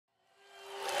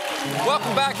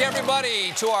Welcome back,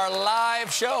 everybody, to our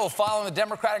live show following the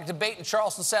Democratic debate in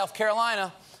Charleston, South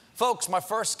Carolina. Folks, my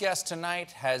first guest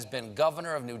tonight has been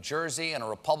governor of New Jersey and a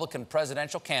Republican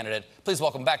presidential candidate. Please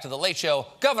welcome back to The Late Show,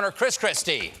 Governor Chris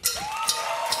Christie.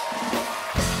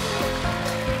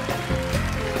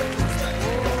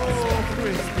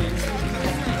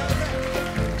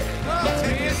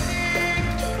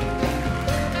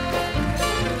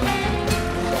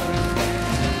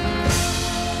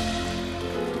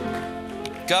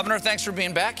 Governor, thanks for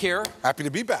being back here. Happy to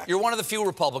be back. You're one of the few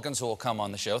Republicans who will come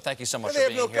on the show. Thank you so much for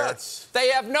being here. They have no guts. They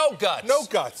have no guts. No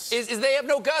guts. Is they have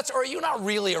no guts, or are you not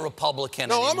really a Republican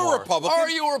anymore? I'm a Republican. Are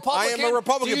you a Republican? I am a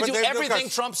Republican, Do you but do they have everything no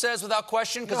guts. Trump says without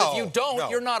question? Because if you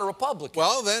don't, you're not a Republican.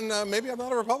 Well, then maybe I'm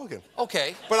not a Republican.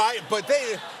 Okay. But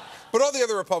all the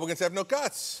other Republicans have no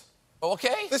guts.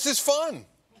 Okay. This is fun.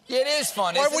 It is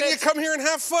fun. Why wouldn't you come here and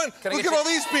have fun? Look at all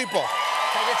these people.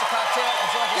 Can I get your cocktail?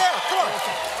 Yeah, come on.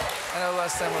 I know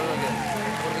last time we were looking.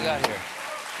 What do we got here?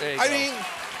 There you go. I mean,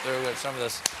 there we go. Some of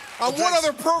this. On what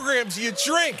other programs do you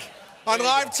drink on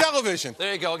live television?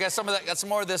 There you go. Got some of that. Got some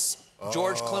more of this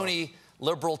George Clooney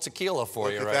liberal tequila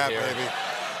for you right here. Baby.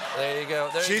 There you go.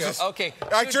 There Jesus. you go. Okay.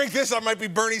 I drink this, I might be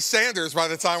Bernie Sanders by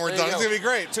the time we're done. It's going to be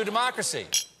great. To democracy.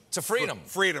 To freedom.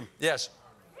 Freedom. Yes.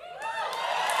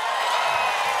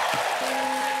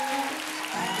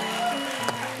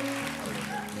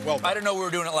 Well done. I didn't know we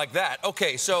were doing it like that.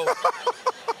 Okay, so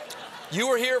you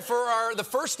were here for the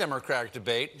first Democratic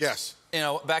debate. Yes. You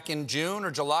know, back in June or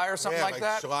July or something like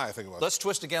that? July, I think it was. Let's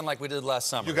twist again like we did last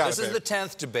summer. You got this is the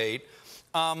 10th debate.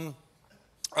 Are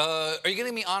you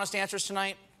giving me honest answers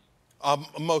tonight?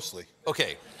 Mostly.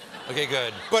 Okay. Okay,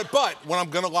 good. But when I'm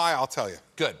going to lie, I'll tell you.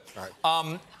 Good. All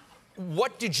right.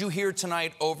 What did you hear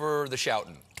tonight over the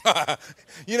shouting?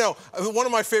 You know, one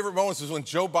of my favorite moments was when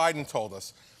Joe Biden told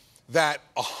us that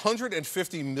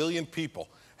 150 million people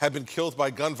have been killed by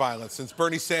gun violence since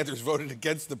Bernie Sanders voted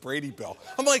against the Brady bill.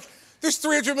 I'm like, there's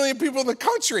 300 million people in the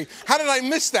country. How did I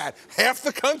miss that? Half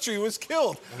the country was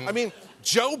killed. Mm-hmm. I mean,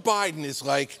 Joe Biden is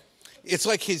like, it's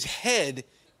like his head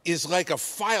is like a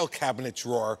file cabinet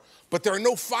drawer, but there are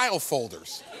no file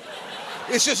folders.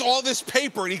 It's just all this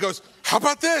paper, and he goes, how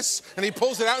about this? And he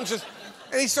pulls it out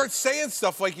and he starts saying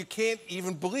stuff like you can't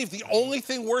even believe. The only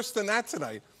thing worse than that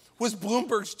tonight was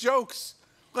Bloomberg's jokes.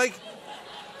 Like,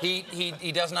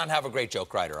 he does not have a great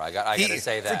joke writer. I got to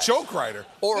say that. For joke writer.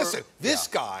 Listen, this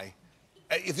yeah. guy.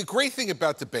 The great thing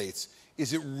about debates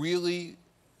is it really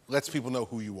lets people know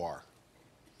who you are.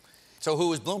 So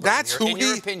who is Bloomberg? That's in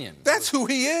your opinion? That's who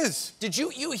he is. Did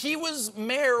he was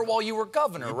mayor while you were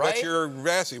governor, right? Bet your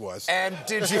ass he was. And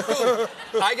did you?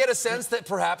 I get a sense that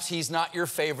perhaps he's not your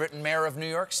favorite mayor of New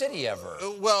York City ever.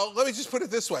 Well, let me just put it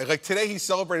this way. Like today, he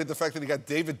celebrated the fact that he got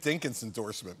David Dinkins'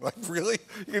 endorsement. Like, really?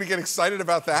 You're gonna get excited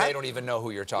about that? They don't even know who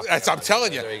you're talking about. I'm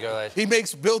telling you. There you go. He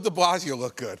makes Bill de Blasio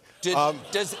look good.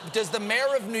 Does the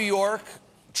mayor of New York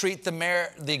treat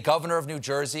the governor of New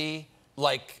Jersey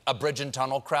like a bridge and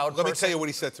tunnel crowd Let me tell you what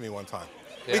he said to me one time.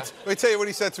 Yeah. Let me tell you what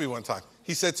he said to me one time.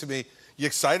 He said to me, you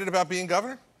excited about being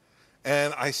governor?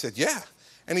 And I said, yeah.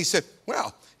 And he said,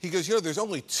 well, he goes, you know, there's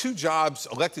only two jobs,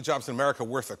 elected jobs in America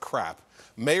worth of crap.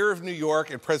 Mayor of New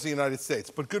York and President of the United States.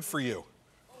 But good for you.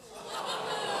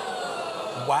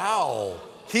 Wow.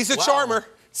 He's a charmer.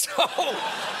 So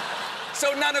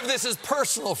none of this is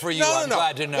personal for you, No. I'm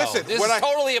glad to know. Listen, this is a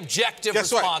totally objective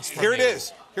response from Here you. it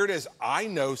is. Here it is. I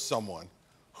know someone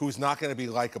who's not going to be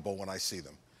likable when I see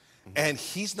them. Mm-hmm. And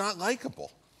he's not likable.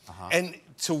 Uh-huh. And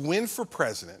to win for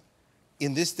president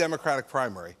in this Democratic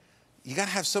primary, you got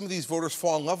to have some of these voters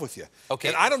fall in love with you. Okay.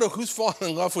 And I don't know who's falling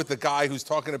in love with the guy who's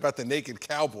talking about the naked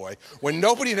cowboy when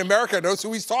nobody in America knows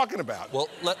who he's talking about. Well,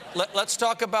 let's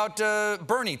talk about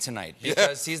Bernie tonight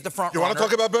because he's the front runner. You want to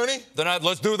talk about Bernie?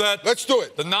 Let's do that. Let's do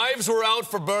it. The knives were out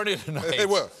for Bernie tonight. They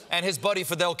were. And his buddy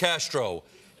Fidel Castro.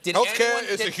 Healthcare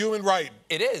is a human right.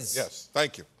 It is. Yes,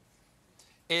 thank you.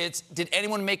 Did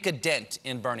anyone make a dent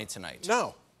in Bernie tonight?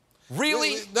 No.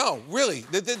 Really? No, really.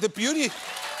 The beauty...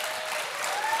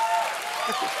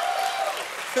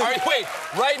 Wait,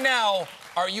 right now,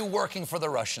 are you working for the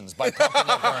Russians by pumping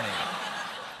up Bernie?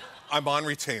 I'm on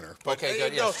retainer. But, okay,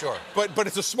 good, yeah, sure. But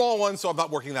it's a small one, so I'm not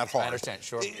working that hard. I understand,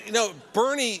 sure. You know,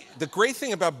 Bernie, the great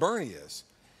thing about Bernie is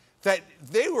that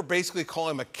they were basically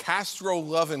calling him a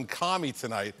Castro-loving commie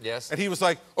tonight. Yes. And he was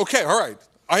like, okay, all right,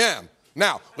 I am.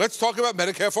 Now, let's talk about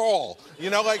Medicare for all. You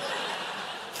know, like,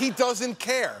 he doesn't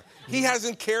care. he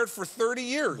hasn't cared for 30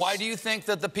 years. Why do you think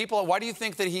that why do you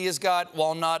think that he has got,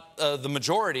 while not the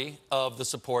majority of the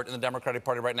support in the Democratic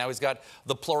Party right now, he's got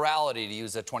the plurality, to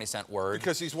use a 20-cent word?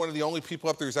 Because he's one of the only people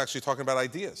up there who's actually talking about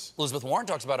ideas. Elizabeth Warren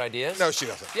talks about ideas. No, she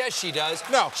doesn't. Yes, she does.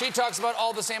 No. She talks about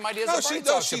all the same ideas that Bernie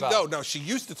talks about. No, she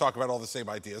used to talk about all the same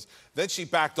ideas. Then she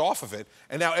backed off of it,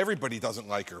 and now everybody doesn't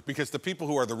like her because the people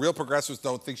who are the real progressives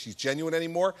don't think she's genuine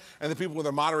anymore, and the people who are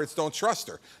the moderates don't trust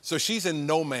her. So she's in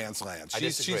no man's land. I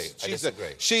disagree. I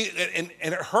disagree.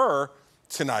 And her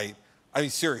tonight, I mean,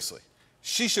 seriously,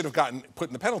 she should have gotten put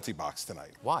in the penalty box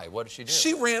tonight. Why? What did she do?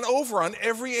 She ran over on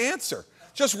every answer.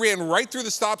 Just ran right through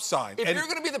the stop sign. If you're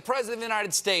going to be the president of the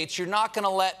United States, you're not going to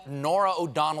let Norah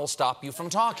O'Donnell stop you from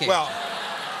talking. Well.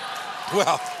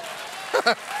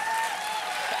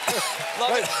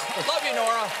 Love you,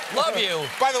 Norah. Love you.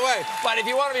 By the way. But if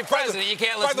you want to be president, you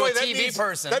can't listen to a TV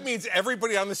person. That means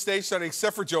everybody on the stage tonight,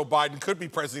 except for Joe Biden, could be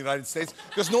president of the United States,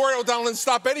 because Norah O'Donnell didn't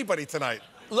stop anybody tonight.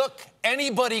 Look,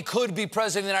 anybody could be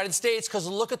president of the United States, because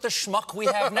look at the schmuck we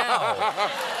have now.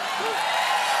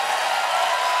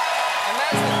 And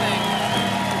that's the thing.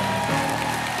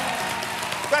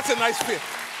 That's a nice piano.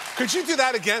 Could you do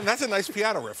that again? That's a nice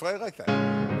piano riff. I like that.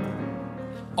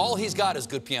 All he's got is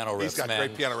good piano riffs, He's got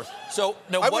great piano riffs. So,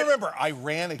 now remember, I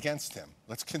ran against him.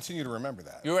 Let's continue to remember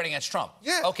that. You ran against Trump?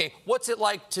 Yeah. Okay, what's it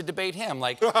like to debate him?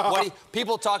 Like,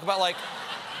 people talk about, like,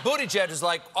 Buttigieg is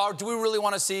like, oh, do we really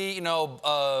want to see, you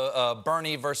know,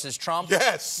 Bernie versus Trump?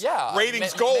 Yes. Yeah.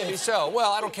 Ratings gold. Maybe so.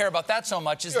 Well, I don't care about that so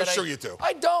much. Sure you do.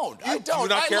 I don't. I don't. Do you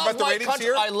not care about the ratings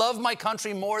here? I love my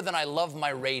country more than I love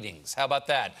my ratings. How about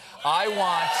that? I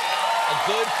want a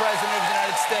good president of the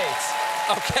United States.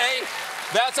 Okay?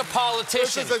 That's a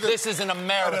politician. This is an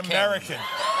American. An American.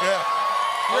 Yeah.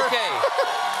 Okay.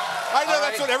 I know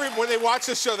that's what when they watch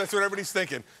this show, that's what everybody's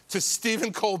thinking. To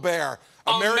Stephen Colbert,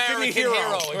 American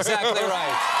hero. Exactly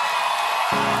right.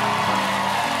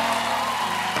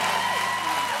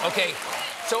 Okay,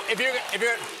 so if you're,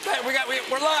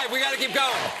 we're live. We got to keep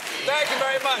going. Thank you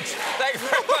very much. Thank you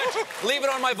very much. Leave it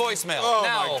on my voicemail. Oh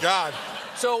now, my God.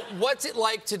 So what's it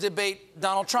like to debate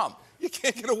Donald Trump? You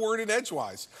can't get a word in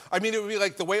edgewise. I mean, it would be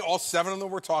like the way all 7 of them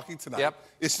were talking tonight. Yep.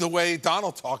 It's the way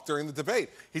Donald talked during the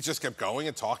debate. He just kept going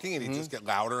and talking, and he'd just get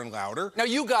louder and louder. Now,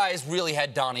 you guys really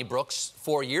had Donnie Brooks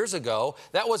 4 years ago.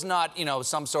 That was not, you know,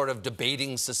 some sort of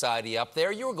debating society up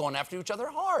there. You were going after each other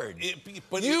hard.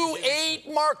 You ate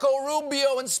Marco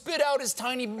Rubio and spit out his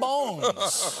tiny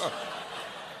bones.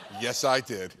 Yes, I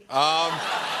did.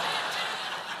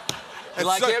 You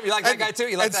like him? You like that guy too?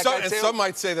 You like that guy too? And some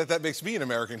might say that makes me an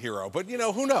American hero, but you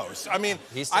know, who knows? I mean,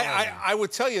 I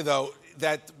would tell you though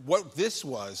that what this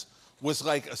was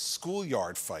like a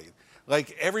schoolyard fight.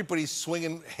 Like everybody's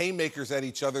swinging haymakers at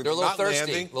each other. They're a little thirsty.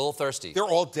 Landing. A little thirsty. They're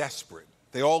all desperate.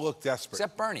 They all look desperate.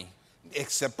 Except Bernie.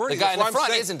 Except Bernie. The guy in the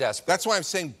front isn't desperate. That's why I'm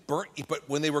saying Bernie. But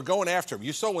when they were going after him,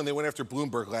 you saw when they went after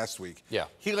Bloomberg last week. Yeah.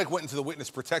 He like went into the witness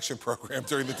protection program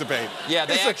during the debate. Yeah,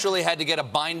 they actually had to get a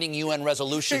binding UN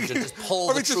resolution to just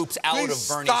pull the troops out of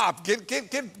Bernie's. Stop.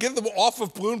 Get them off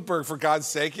of Bloomberg for God's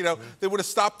sake. You know they would have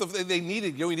stopped They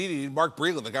needed. You know, we needed Mark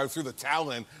Breland, the guy who threw the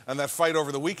towel in on that fight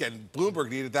over the weekend.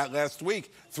 Bloomberg needed that last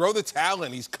week. Throw the towel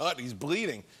in. He's cut. He's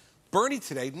bleeding. Bernie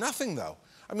today, nothing though.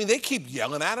 I mean, they keep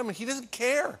yelling at him, and he doesn't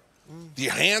care. The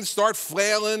hands start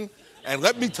flailing, and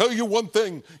let me tell you one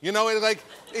thing. You know,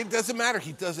 it doesn't matter.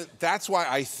 He doesn't. That's why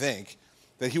I think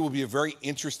that he will be a very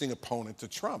interesting opponent to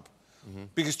Trump,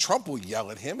 because Trump will yell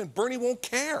at him, and Bernie won't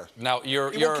care. Now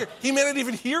he may not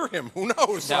even hear him. Who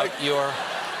knows? Now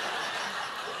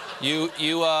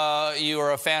you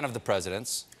are a fan of the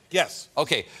president's. Yes.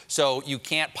 Okay, so you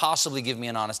can't possibly give me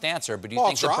an honest answer, but do you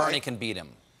think that Bernie can beat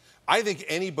him? I think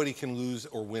anybody can lose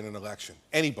or win an election.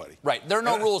 Anybody. Right. There are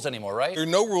no rules anymore, right? There are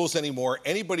no rules anymore.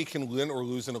 Anybody can win or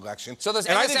lose an election. So those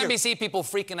MSNBC people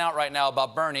freaking out right now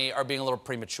about Bernie are being a little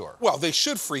premature. Well, they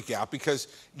should freak out because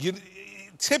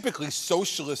typically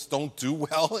socialists don't do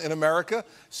well in America,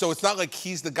 so it's not like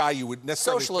he's the guy you would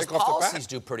necessarily Socialist pick off the bat. policies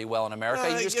do pretty well in America.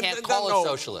 You just can't call it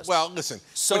socialist. Well, listen.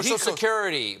 Social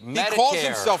Security, Medicare. He calls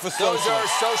himself a socialist. Those are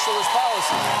socialist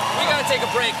policies. We got to take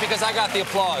a break because I got the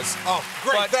applause. Oh,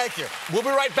 great. Thank you. We'll be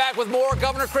right back with more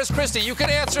Governor Chris Christie. You can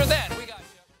answer then.